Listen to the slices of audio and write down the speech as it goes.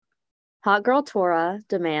Hot Girl Torah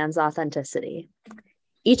demands authenticity.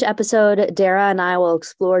 Each episode, Dara and I will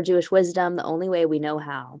explore Jewish wisdom the only way we know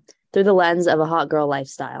how, through the lens of a hot girl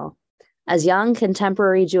lifestyle. As young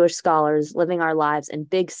contemporary Jewish scholars living our lives in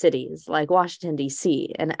big cities like Washington,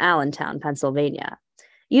 D.C. and Allentown, Pennsylvania,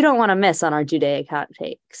 you don't want to miss on our Judaic hot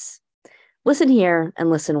takes. Listen here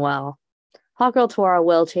and listen well. Hot Girl Torah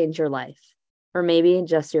will change your life, or maybe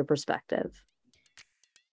just your perspective.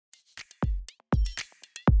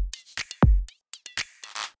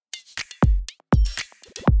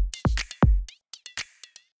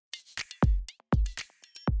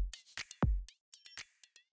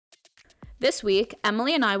 This week,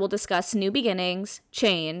 Emily and I will discuss new beginnings,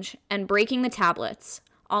 change, and breaking the tablets,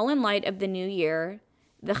 all in light of the new year,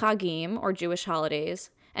 the Chaggim, or Jewish holidays,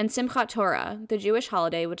 and Simchat Torah, the Jewish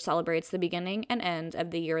holiday which celebrates the beginning and end of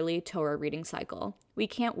the yearly Torah reading cycle. We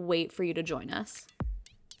can't wait for you to join us.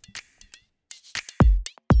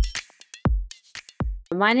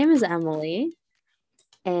 My name is Emily,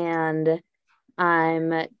 and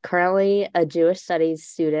I'm currently a Jewish studies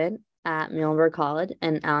student at Muhlenberg College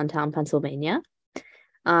in Allentown, Pennsylvania.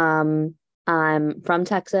 I'm from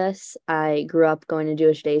Texas. I grew up going to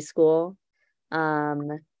Jewish day school,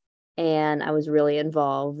 and I was really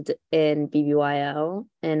involved in BBYO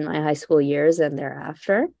in my high school years and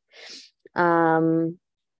thereafter. And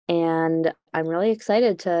I'm really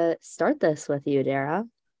excited to start this with you, Dara.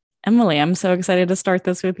 Emily, I'm so excited to start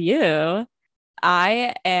this with you.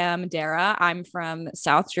 I am Dara. I'm from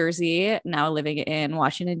South Jersey, now living in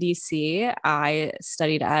Washington, D.C. I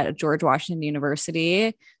studied at George Washington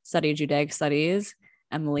University, studied Judaic Studies.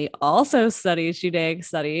 Emily also studies Judaic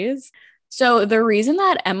Studies. So the reason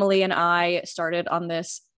that Emily and I started on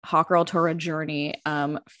this Hot Girl Torah journey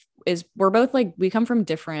is we're both we come from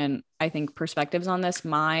different, I think, perspectives on this.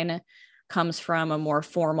 Mine comes from a more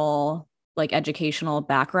formal educational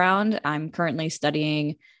background. I'm currently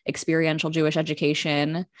studying experiential Jewish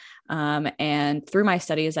education. And through my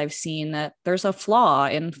studies, I've seen that there's a flaw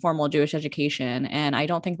in formal Jewish education. And I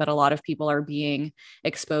don't think that a lot of people are being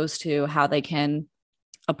exposed to how they can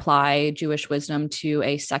apply Jewish wisdom to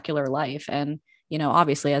a secular life. And,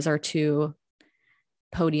 obviously, as our two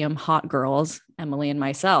podium hot girls, Emily and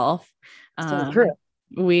myself,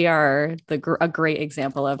 we are a great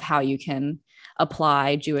example of how you can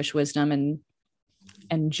apply Jewish wisdom and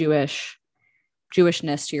Jewishness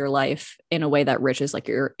to your life in a way that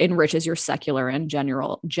enriches your secular and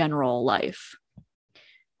general life.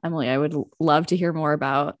 Emily, I would love to hear more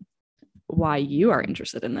about why you are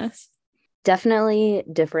interested in this. Definitely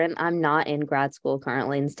different. I'm not in grad school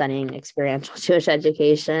currently and studying experiential Jewish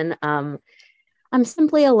education. I'm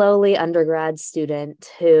simply a lowly undergrad student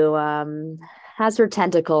who has her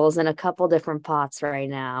tentacles in a couple different pots right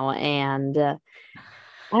now. And I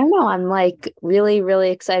don't know, I'm really, really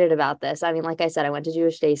excited about this. I mean, like I said, I went to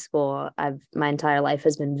Jewish day school. My entire life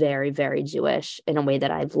has been very, very Jewish in a way that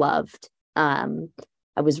I've loved.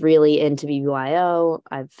 I was really into BBYO.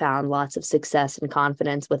 I've found lots of success and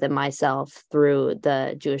confidence within myself through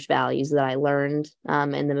the Jewish values that I learned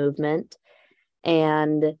in the movement.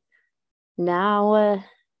 And now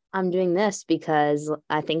I'm doing this because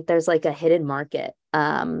I think there's a hidden market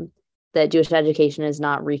that Jewish education is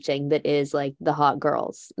not reaching, that is the hot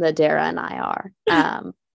girls that Dara and I are.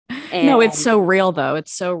 No, it's so real though.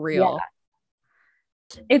 It's so real. Yeah.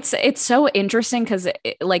 It's so interesting because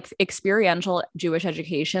experiential Jewish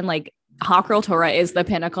education, Hot Girl Torah is the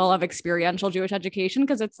pinnacle of experiential Jewish education,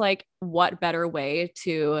 because it's what better way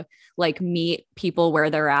to meet people where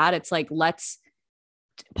they're at. It's let's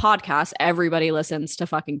podcast. Everybody listens to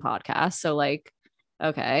fucking podcasts. So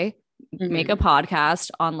okay, make a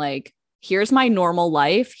podcast on here's my normal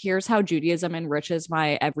life. Here's how Judaism enriches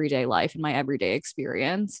my everyday life and my everyday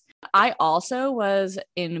experience. I also was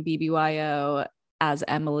in BBYO, as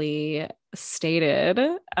Emily stated.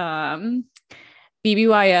 BBYO,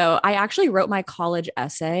 I actually wrote my college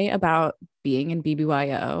essay about being in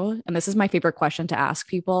BBYO. And this is my favorite question to ask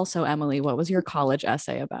people. So Emily, what was your college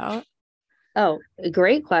essay about? Oh,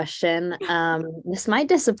 great question. This might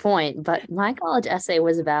disappoint, but my college essay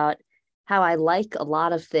was about how I like a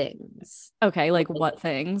lot of things. Okay, what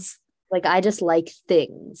things? I just like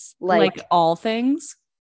things. All things?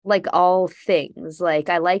 All things.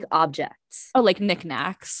 I like objects. Oh,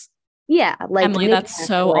 knickknacks. Yeah, Emily, that's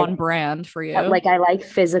so on brand for you. I like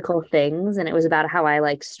physical things, and it was about how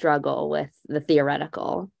I struggle with the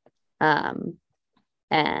theoretical. And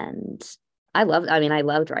I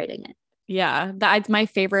loved writing it. Yeah, that's my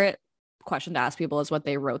favorite question to ask people, is what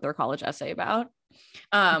they wrote their college essay about.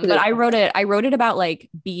 But I wrote it about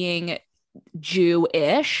being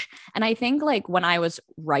Jewish. And I think when I was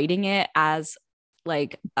writing it as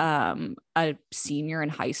like a senior in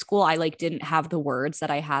high school, I like didn't have the words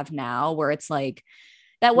that I have now, where it's like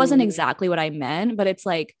that wasn't exactly what I meant, but it's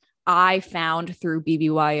like I found through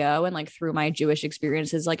BBYO and like through my Jewish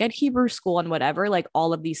experiences, like at Hebrew school and whatever, like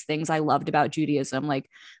all of these things I loved about Judaism, like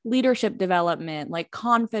leadership development, like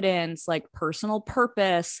confidence, like personal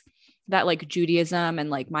purpose, that like Judaism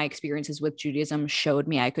and like my experiences with Judaism showed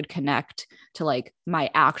me I could connect to like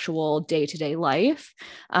my actual day-to-day life.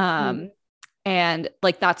 And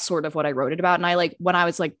like that's sort of what I wrote it about. And I like when I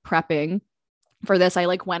was like prepping for this, I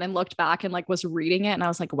like went and looked back and like was reading it, and I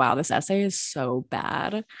was like, wow, this essay is so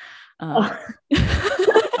bad. Okay,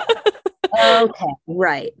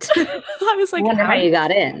 right. I was like, I wonder how you got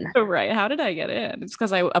in. Right. How did I get in? It's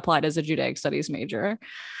because I applied as a Judaic studies major.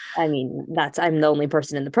 I mean, I'm the only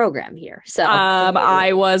person in the program here. So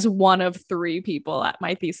I was one of 3 people at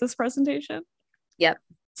my thesis presentation. Yep.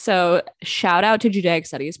 So shout out to Judaic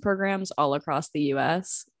studies programs all across the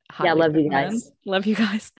US. Yeah, love you guys. Love you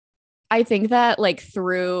guys. I think that like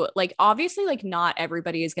through like obviously like not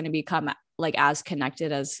everybody is going to become like as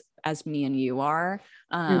connected as me and you are.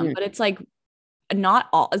 But it's like not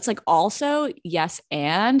all, it's like also yes,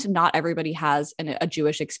 and not everybody has a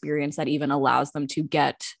Jewish experience that even allows them to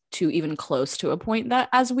get to even close to a point that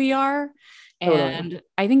as we are. Totally. And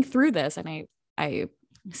I think through this, and I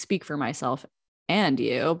speak for myself and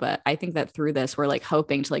you, but I think that through this we're like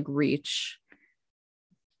hoping to like reach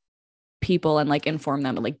people and like inform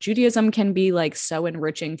them like Judaism can be like so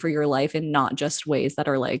enriching for your life in not just ways that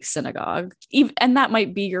are like synagogue, and that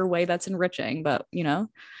might be your way that's enriching, but you know.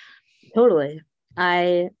 Totally.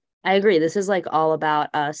 I agree. This is like all about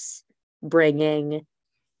us bringing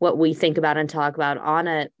what we think about and talk about on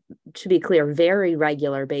a, to be clear, very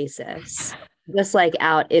regular basis, just like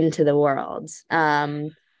out into the world.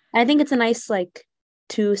 I think it's a nice like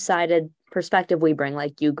two-sided perspective we bring.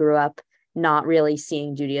 Like you grew up not really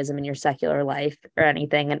seeing Judaism in your secular life or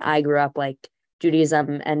anything, and I grew up like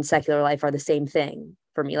Judaism and secular life are the same thing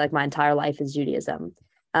for me. Like my entire life is Judaism.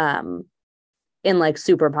 In like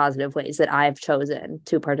super positive ways that I've chosen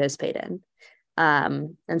to participate in.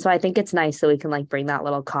 And so I think it's nice that we can like bring that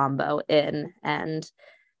little combo in and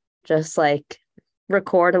just like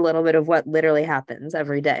record a little bit of what literally happens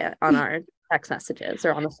every day on our text messages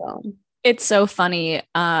or on the phone. It's so funny.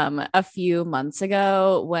 A few months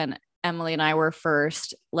ago when Emily and I were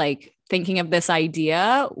first like thinking of this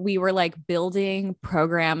idea, we were like building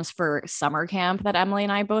programs for summer camp that Emily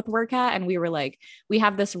and I both work at. And we were like, we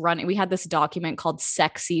had this document called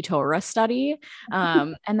Sexy Torah Study.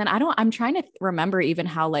 And then I'm trying to remember even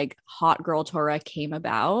how like Hot Girl Torah came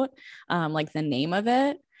about, like the name of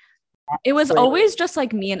it. It was always just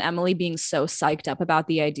like me and Emily being so psyched up about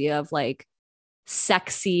the idea of like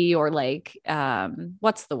sexy or like,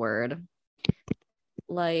 what's the word?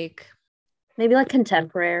 Like maybe like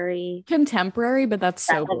contemporary, but that's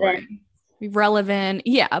so boring. Relevant.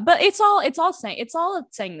 Yeah. But it's all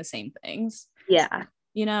saying the same things. Yeah.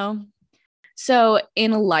 You know? So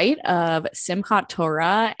in light of Simchat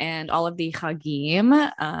Torah and all of the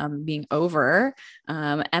Chaggim being over,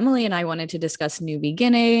 Emily and I wanted to discuss new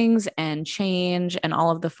beginnings and change and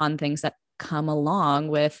all of the fun things that come along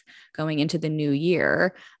with going into the new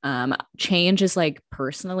year. Change is like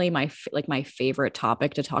personally my favorite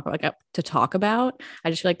topic to talk about. I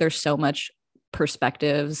just feel like there's so much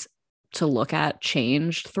perspectives to look at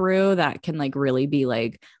change through that can like really be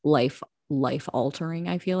like life altering,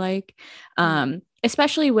 I feel like.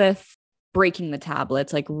 Especially with breaking the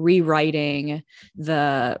tablets, like rewriting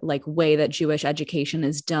the like way that Jewish education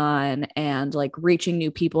is done and like reaching new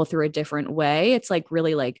people through a different way. It's like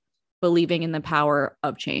really like believing in the power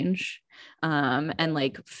of change, and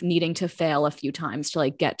like needing to fail a few times to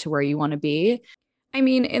like get to where you want to be. I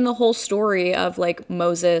mean, in the whole story of like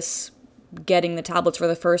Moses getting the tablets for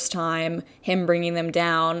the first time, him bringing them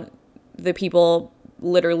down, the people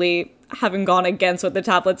literally having gone against what the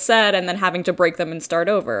tablets said and then having to break them and start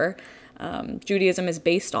over. Judaism is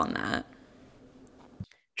based on that.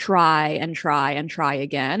 Try and try and try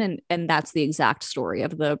again. And that's the exact story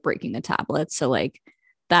of the breaking the tablets. So like,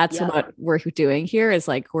 that's what we're doing here is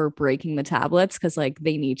like, we're breaking the tablets because like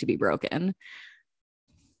they need to be broken.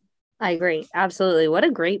 I agree. Absolutely. What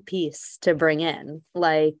a great piece to bring in.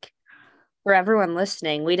 Like for everyone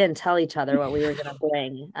listening, we didn't tell each other what we were going to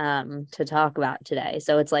bring to talk about today.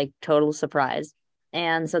 So it's like total surprise.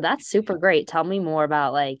 And so that's super great. Tell me more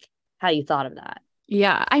about like how you thought of that.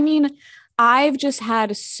 Yeah. I mean, I've just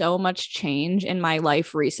had so much change in my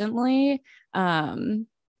life recently.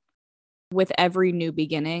 With every new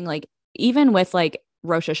beginning, like even with like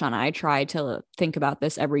Rosh Hashanah, I try to think about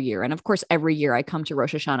this every year. And of course, every year I come to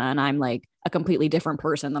Rosh Hashanah and I'm like a completely different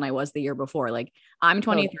person than I was the year before. Like I'm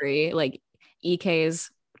 23, like EK is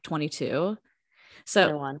 22. So,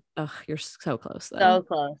 21. oh, you're so close though. So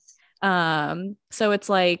close. So it's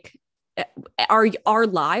like our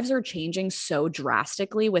lives are changing so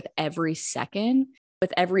drastically with every second.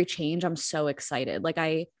 With every change, I'm so excited. Like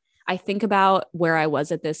I think about where I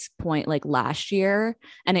was at this point, like last year,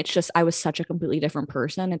 and it's just, I was such a completely different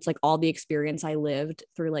person. It's like all the experience I lived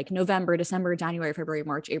through like November, December, January, February,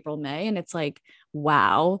 March, April, May. And it's like,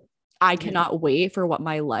 wow, I cannot wait for what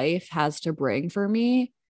my life has to bring for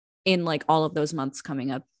me in like all of those months coming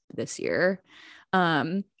up this year.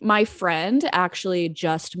 My friend actually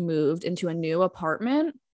just moved into a new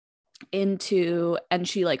apartment and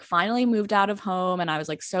she like finally moved out of home, and I was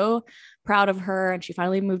like so proud of her, and she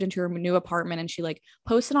finally moved into her new apartment, and she like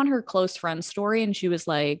posted on her close friend story, and she was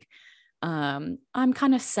like, I'm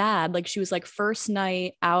kind of sad. Like she was like, first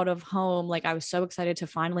night out of home, like I was so excited to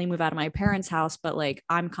finally move out of my parents' house, but like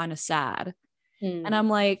I'm kind of sad. And I'm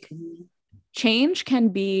like, change can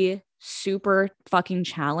be super fucking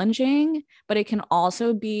challenging, but it can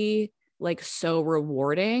also be like so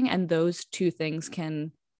rewarding, and those two things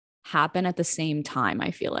can happen at the same time.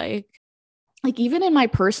 I feel like even in my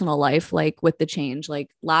personal life, like with the change,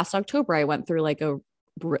 like last October I went through like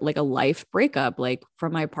a life breakup, like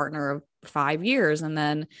from my partner of 5 years, and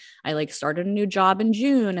then I like started a new job in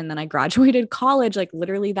June, and then I graduated college like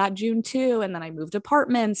literally that June too, and then I moved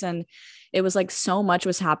apartments, and it was like so much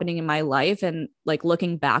was happening in my life. And like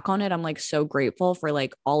looking back on it, I'm like so grateful for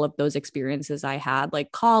like all of those experiences I had,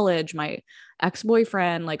 like college, my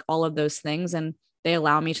ex-boyfriend, like all of those things, and they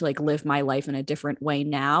allow me to like live my life in a different way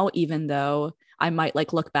now. Even though I might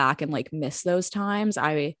like look back and like miss those times,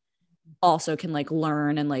 I also can like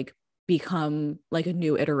learn and like become like a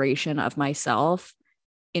new iteration of myself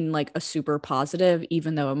in like a super positive,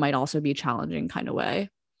 even though it might also be challenging kind of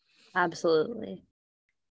way. Absolutely.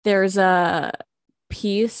 There's a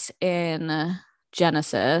piece in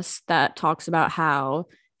Genesis that talks about how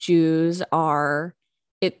Jews are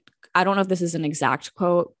it. I don't know if this is an exact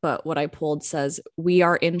quote, but what I pulled says, "We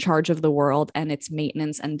are in charge of the world and its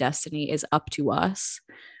maintenance and destiny is up to us,"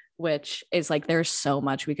 which is like, there's so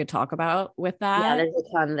much we could talk about with Yeah, that. there's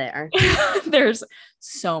a ton there. There's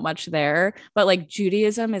so much there. But like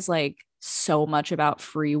Judaism is like so much about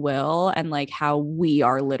free will and like how we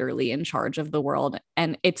are literally in charge of the world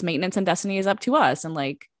and its maintenance and destiny is up to us. And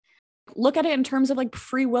like, look at it in terms of like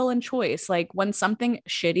free will and choice. Like when something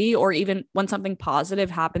shitty or even when something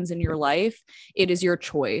positive happens in your life, it is your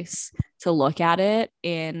choice to look at it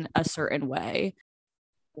in a certain way.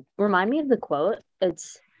 Remind me of the quote.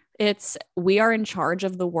 It's we are in charge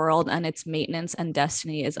of the world and its maintenance and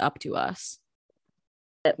destiny is up to us.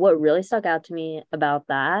 What really stuck out to me about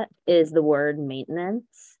that is the word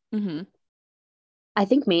maintenance. Mm-hmm. I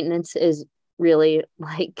think maintenance is really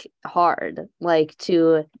like hard, like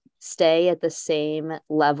to stay at the same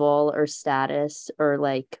level or status or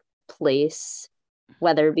like place,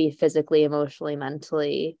 whether it be physically, emotionally,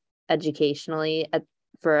 mentally, educationally,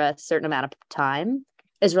 for a certain amount of time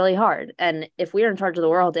is really hard. And if we are in charge of the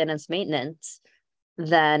world and it's maintenance,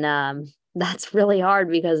 then that's really hard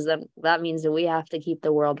because that means that we have to keep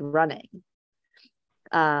the world running.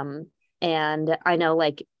 And I know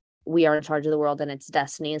like we are in charge of the world and its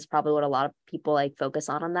destiny is probably what a lot of people like focus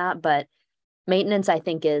on that. But maintenance, I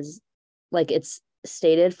think, is like it's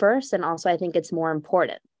stated first. And also I think it's more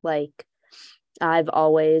important. Like I've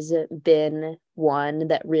always been one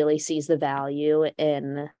that really sees the value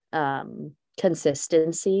in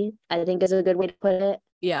consistency, I think is a good way to put it.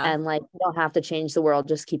 Yeah. And like, you don't have to change the world,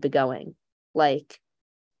 just keep it going. Like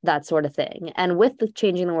that sort of thing. And with the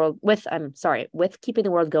changing the world, with keeping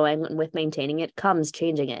the world going and with maintaining it comes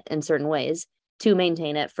changing it in certain ways to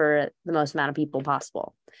maintain it for the most amount of people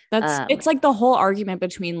possible. It's like the whole argument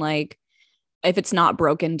between like, if it's not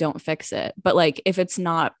broken, don't fix it. But like, if it's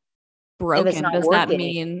not broken, does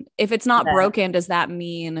that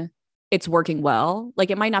mean it's working well?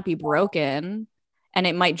 Like it might not be broken and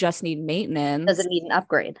it might just need maintenance. Does it need an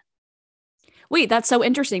upgrade? Wait, that's so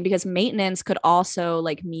interesting because maintenance could also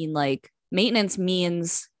like mean like maintenance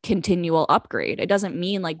means continual upgrade. It doesn't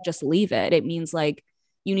mean like just leave it. It means like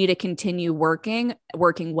you need to continue working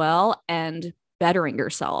well and bettering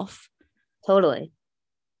yourself. Totally.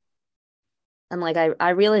 And like I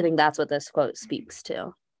really think that's what this quote speaks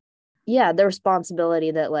to. Yeah, the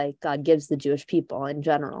responsibility that like God gives the Jewish people in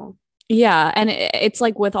general. Yeah, and it's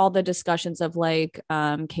like with all the discussions of like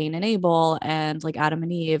Cain and Abel and like Adam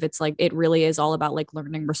and Eve, it's like it really is all about like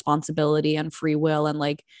learning responsibility and free will, and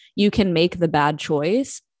like you can make the bad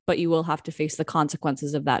choice, but you will have to face the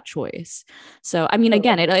consequences of that choice. So, I mean,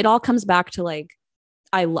 again, it all comes back to like,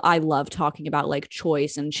 I love talking about like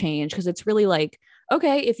choice and change, because it's really like,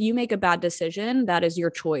 okay, if you make a bad decision, that is your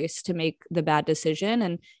choice to make the bad decision.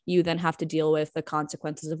 And you then have to deal with the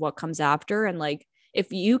consequences of what comes after. And like,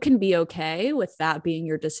 if you can be okay with that being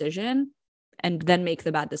your decision, and then make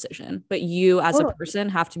the bad decision, but you as a person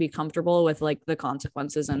have to be comfortable with like the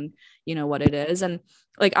consequences and what it is. And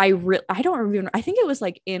like, I don't remember, I think it was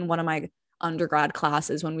like in one of my undergrad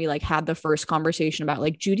classes when we like had the first conversation about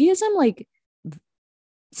like Judaism, like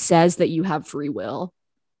says that you have free will.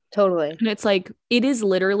 Totally. And it's like, it is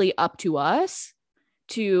literally up to us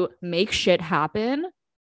to make shit happen,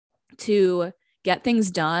 to get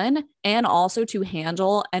things done, and also to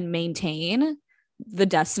handle and maintain the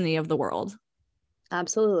destiny of the world.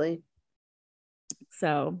 Absolutely.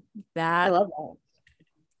 So I love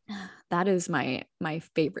that is my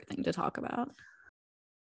favorite thing to talk about.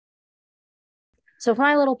 So for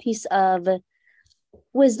my little piece of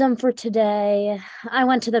wisdom for today, I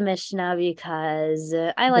went to the Mishnah because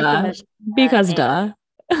I like the Mishnah.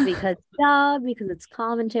 Because it's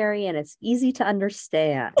commentary and it's easy to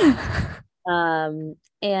understand.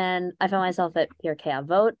 And I found myself at Pirkei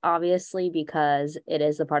Avot, obviously, because it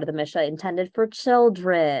is the part of the Mishnah intended for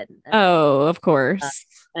children. Oh, of course.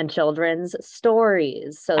 And children's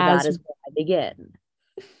stories. So that is where I begin.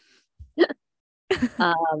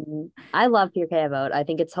 I love Pirkei Avot. I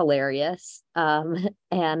think it's hilarious. And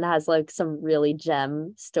has like some really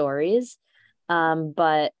gem stories.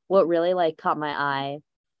 But what really like caught my eye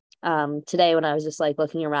today when I was just like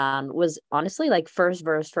looking around was honestly like first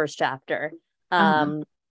verse, first chapter.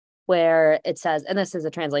 Where it says, and this is a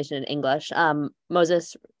translation in English,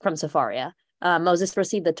 Moses from Sepharia. Moses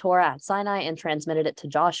received the Torah at Sinai and transmitted it to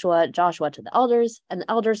Joshua, Joshua to the elders, and the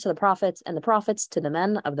elders to the prophets, and the prophets to the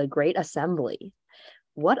men of the great assembly.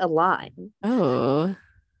 What a line. Oh.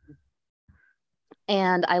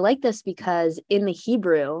 And I like this because in the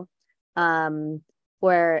Hebrew,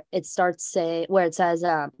 where it says,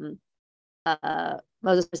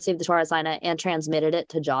 Moses received the Torah at Sinai and transmitted it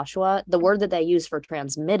to Joshua. The word that they use for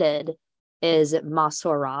transmitted is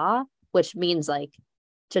masorah, which means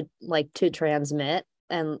to transmit,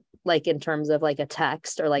 and like in terms of like a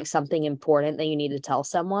text or like something important that you need to tell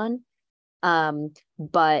someone.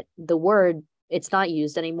 But the word, it's not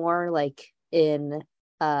used anymore. Like in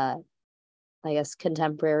I guess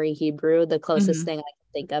contemporary Hebrew, the closest thing I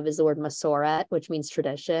can think of is the word masoret, which means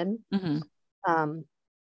tradition.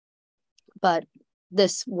 But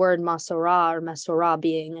this word masorah or masorah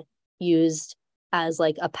being used as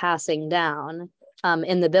like a passing down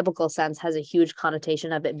in the biblical sense has a huge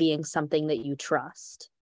connotation of it being something that you trust.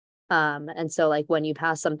 And so like when you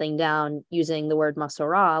pass something down using the word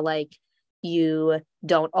masorah, like you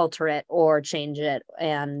don't alter it or change it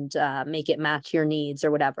and make it match your needs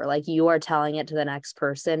or whatever. Like you are telling it to the next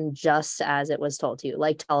person just as it was told to you,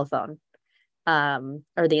 like telephone.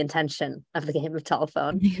 Or the intention of the game of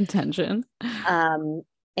telephone. The intention.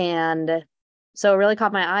 And so it really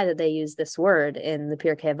caught my eye that they use this word in the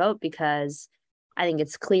Pirkei Avot, because I think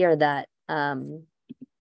it's clear that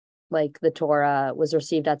like the Torah was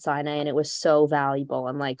received at Sinai and it was so valuable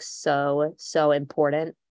and like so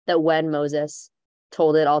important that when Moses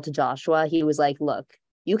told it all to Joshua, he was like, look,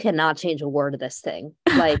 you cannot change a word of this thing.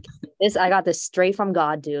 Like this, I got this straight from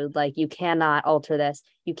God, dude. Like you cannot alter this.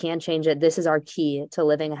 You can't change it. This is our key to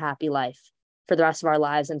living a happy life for the rest of our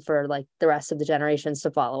lives and for like the rest of the generations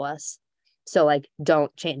to follow us. So like,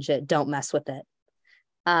 don't change it. Don't mess with it.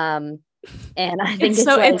 And I think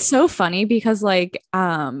it's so funny because like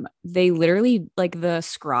they literally, like the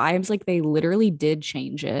scribes, like they literally did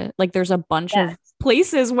change it. Like there's a bunch of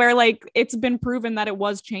places where like it's been proven that it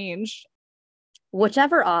was changed.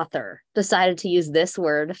 Whichever author decided to use this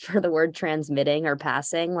word for the word transmitting or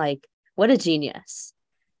passing, like what a genius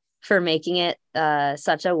for making it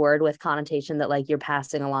such a word with connotation that like you're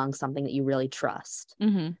passing along something that you really trust.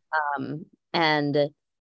 And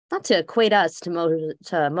not to equate us to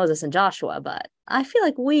Moses and Joshua, but I feel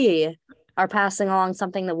like we are passing along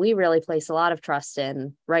something that we really place a lot of trust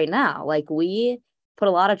in right now. Like we put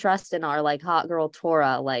a lot of trust in our like hot girl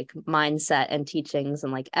Torah, like mindset and teachings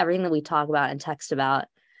and like everything that we talk about and text about,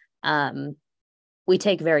 we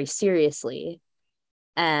take very seriously.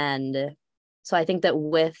 And so I think that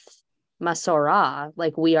with Masorah,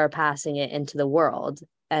 like we are passing it into the world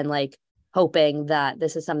and like hoping that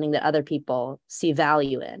this is something that other people see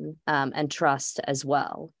value in and trust as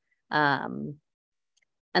well. And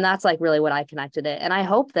that's like really what I connected it. And I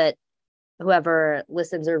hope that whoever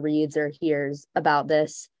listens or reads or hears about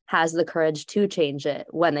this has the courage to change it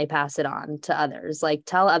when they pass it on to others. Like,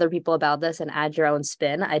 tell other people about this and add your own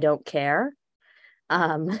spin. I don't care.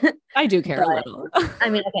 I do care but a little. I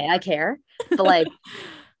mean, okay, I care, but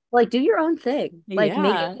like do your own thing. Like,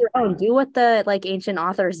 make it Yeah. your own. Do what the like ancient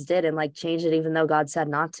authors did and like change it even though God said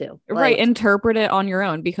not to. Right. Like, Interpret it on your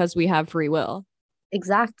own because we have free will.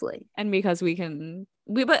 exactly. And because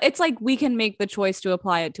but it's like we can make the choice to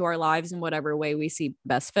apply it to our lives in whatever way we see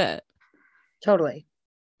best fit. Totally.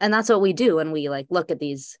 And that's what we do when we like look at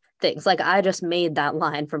these things. Like, I just made that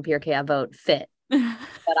line from Pirkei Avot fit,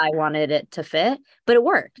 but I wanted it to fit, but it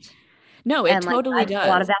worked. No, it And like totally I see a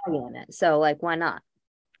lot of does. value in it. So like, why not?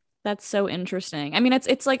 That's so interesting. I mean,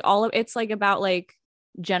 it's like it's like about like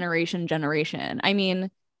generation. I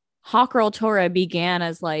mean, Hot Girl Torah began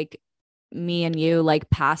as like me and you like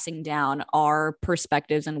passing down our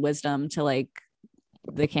perspectives and wisdom to like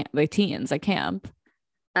the teens at camp.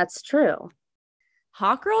 That's true.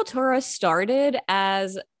 Hot Girl Torah started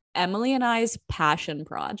as Emily and I's passion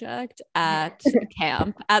project at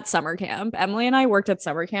summer camp. Emily and I worked at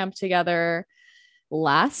summer camp together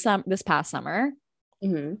this past summer.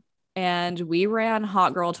 Mm-hmm. And we ran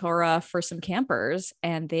Hot Girl Torah for some campers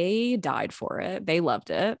and they died for it. They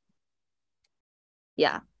loved it.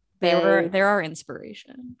 Yeah. They're our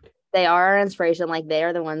inspiration. They are our inspiration. Like, they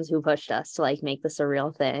are the ones who pushed us to like make this a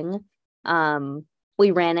real thing.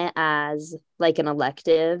 We ran it as like an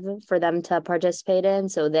elective for them to participate in.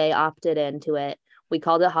 So they opted into it. We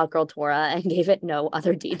called it Hot Girl Torah and gave it no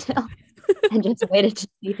other detail and just waited to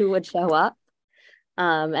see who would show up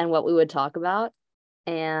and what we would talk about.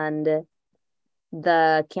 And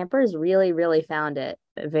the campers really, really found it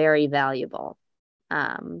very valuable,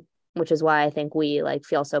 which is why I think we like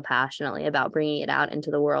feel so passionately about bringing it out into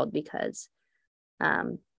the world, because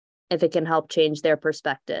if it can help change their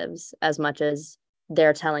perspectives as much as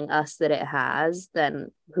they're telling us that it has, then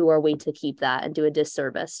who are we to keep that and do a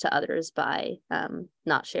disservice to others by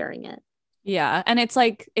not sharing it? Yeah. And it's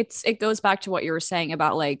like it goes back to what you were saying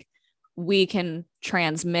about like we can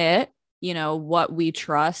transmit, you know, what we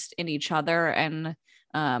trust in each other and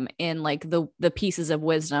in like the pieces of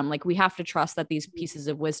wisdom. Like, we have to trust that these pieces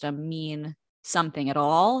of wisdom mean something at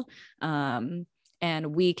all. And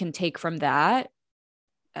we can take from that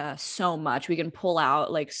so much. We can pull out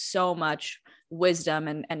like so much wisdom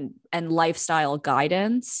and lifestyle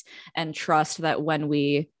guidance, and trust that when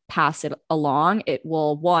we pass it along, it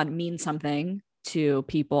will mean something to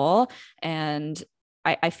people. And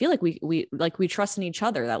I feel like we trust in each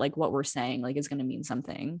other that like what we're saying like is going to mean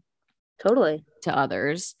something Totally to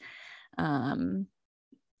others.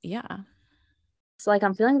 Yeah. So like,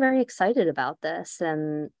 I'm feeling very excited about this,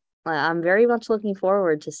 and I'm very much looking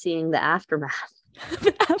forward to seeing the aftermath.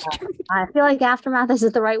 I feel like aftermath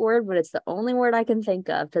isn't the right word, but it's the only word I can think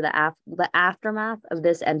of to the aftermath of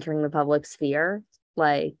this entering the public sphere.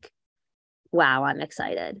 Like, wow, I'm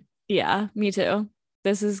excited. Yeah, me too.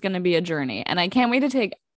 This is going to be a journey, and I can't wait to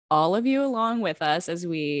take all of you along with us as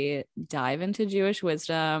we dive into Jewish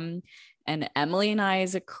wisdom and Emily and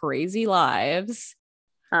I's crazy lives.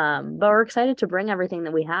 But we're excited to bring everything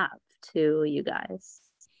that we have to you guys.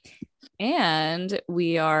 And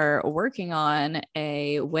we are working on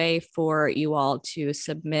a way for you all to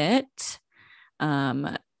submit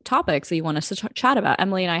topics that you want us to chat about.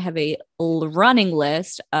 Emily and I have a running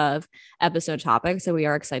list of episode topics that we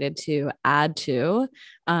are excited to add to.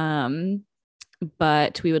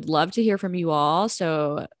 But we would love to hear from you all.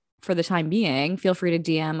 So for the time being, feel free to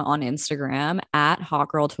DM on Instagram at Hot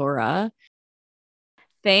Girl Torah.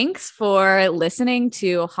 Thanks for listening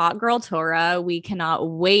to Hot Girl Torah. We cannot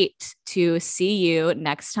wait to see you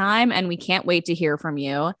next time, and we can't wait to hear from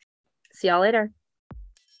you. See y'all later.